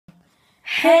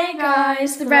Hey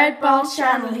guys, the Red Ball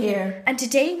channel here. And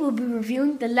today we'll be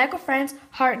reviewing the Lego Friends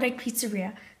Heartlake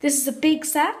Pizzeria. This is a big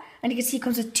set, and you can see it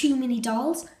comes with two mini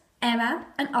dolls, Emma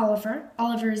and Oliver.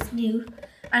 Oliver is new,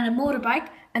 and a motorbike,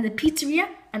 and the pizzeria,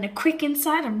 and a quick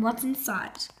inside on what's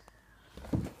inside.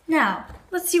 Now,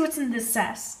 let's see what's in this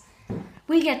set.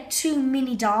 We get two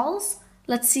mini dolls.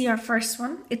 Let's see our first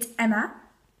one. It's Emma.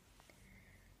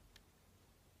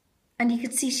 And you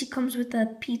can see she comes with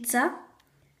a pizza.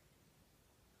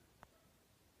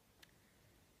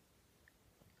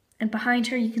 And behind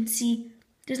her you can see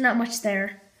there's not much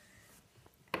there.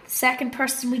 The second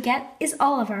person we get is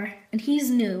Oliver, and he's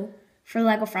new for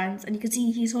Lego Friends. And you can see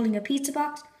he's holding a pizza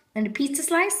box and a pizza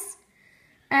slice,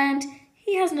 and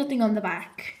he has nothing on the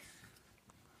back.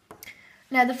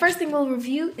 Now the first thing we'll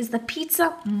review is the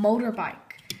pizza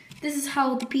motorbike. This is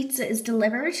how the pizza is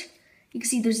delivered. You can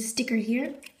see there's a sticker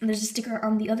here, and there's a sticker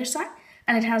on the other side,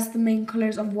 and it has the main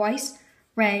colours of white,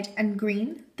 red and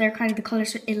green. They're kind of the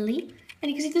colours for Italy. And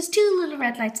you can see there's two little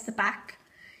red lights at the back.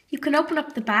 You can open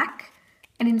up the back,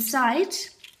 and inside,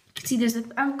 you can see there's a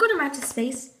good amount of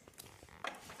space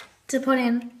to put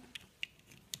in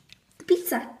the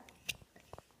pizza.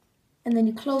 And then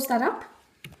you close that up,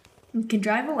 and you can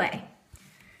drive away.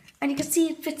 And you can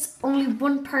see it fits only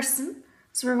one person.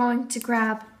 So we're going to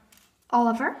grab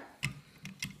Oliver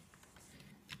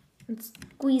and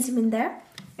squeeze him in there.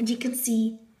 And you can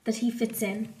see that he fits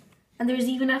in. And there's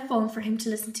even a phone for him to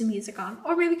listen to music on,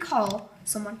 or maybe call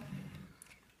someone.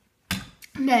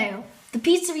 Now, the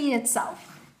pizzeria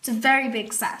itself, it's a very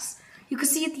big set. You can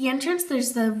see at the entrance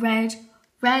there's the red,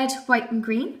 white and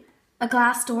green, a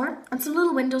glass door, and some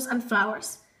little windows and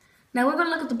flowers. Now we're going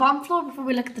to look at the bottom floor before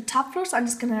we look at the top floor, so I'm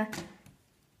just going to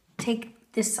take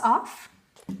this off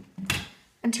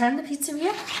and turn the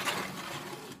pizzeria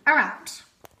around.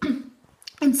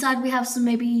 Inside we have some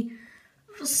maybe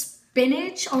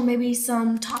spinach or maybe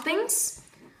some toppings.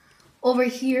 Over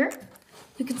here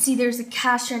you can see there's a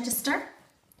cash register,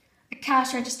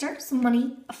 some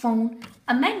money, a phone,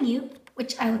 a menu,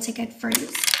 which I will take out for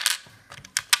use.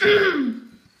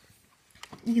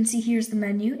 You can see here's the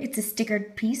menu. It's a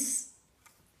stickered piece,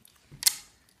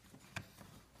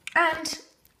 and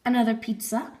another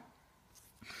pizza,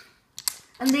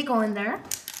 and they go in there.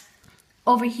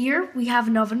 Over here we have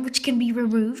an oven which can be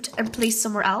removed and placed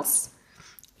somewhere else.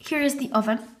 Here is the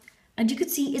oven, and you can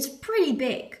see it's pretty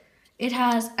big. It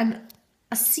has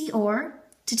a seor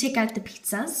to take out the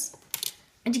pizzas,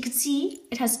 and you can see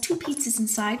it has two pizzas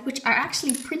inside, which are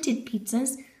actually printed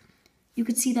pizzas. You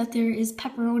can see that there is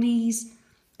pepperonis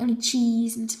and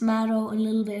cheese and tomato and a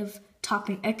little bit of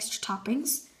extra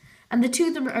toppings, and the two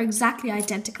of them are exactly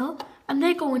identical, and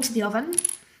they go into the oven.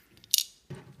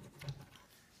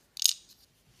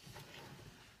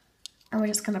 And we're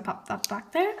just going to pop that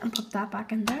back there and pop that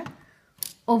back in there.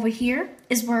 Over here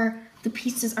is where the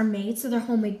pizzas are made, so they're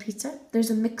homemade pizza. There's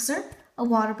a mixer, a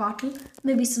water bottle,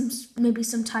 maybe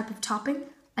some type of topping,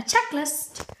 a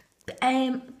checklist,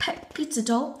 pizza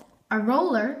dough, a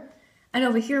roller, and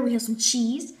over here we have some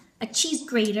cheese, a cheese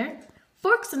grater,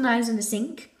 forks and knives in the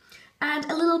sink, and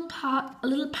a little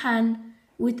pan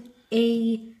with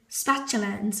a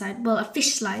spatula inside. Well, a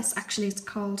fish slice actually it's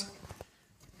called.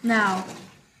 Now,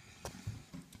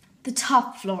 the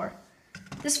top floor.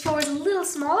 This floor is a little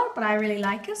smaller, but I really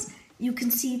like it. You can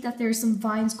see that there's some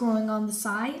vines growing on the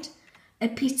side. A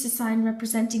pizza sign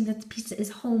representing that the pizza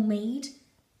is homemade.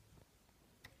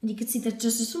 And you can see that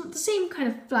there's the same kind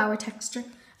of flower texture.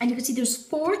 And you can see there's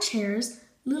 4 chairs.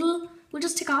 We'll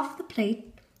just take off the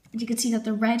plate. And you can see that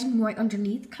they're red and white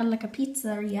underneath, kind of like a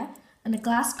pizzeria. And a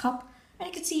glass cup. And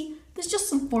you can see there's just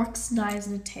some forks, knives,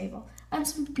 and a table. And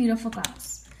some beautiful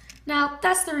glass. Now,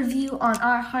 that's the review on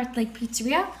our Heartlake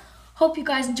Pizzeria. Hope you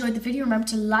guys enjoyed the video. Remember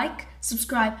to like,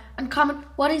 subscribe, and comment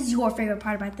what is your favorite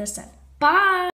part about this set. Bye!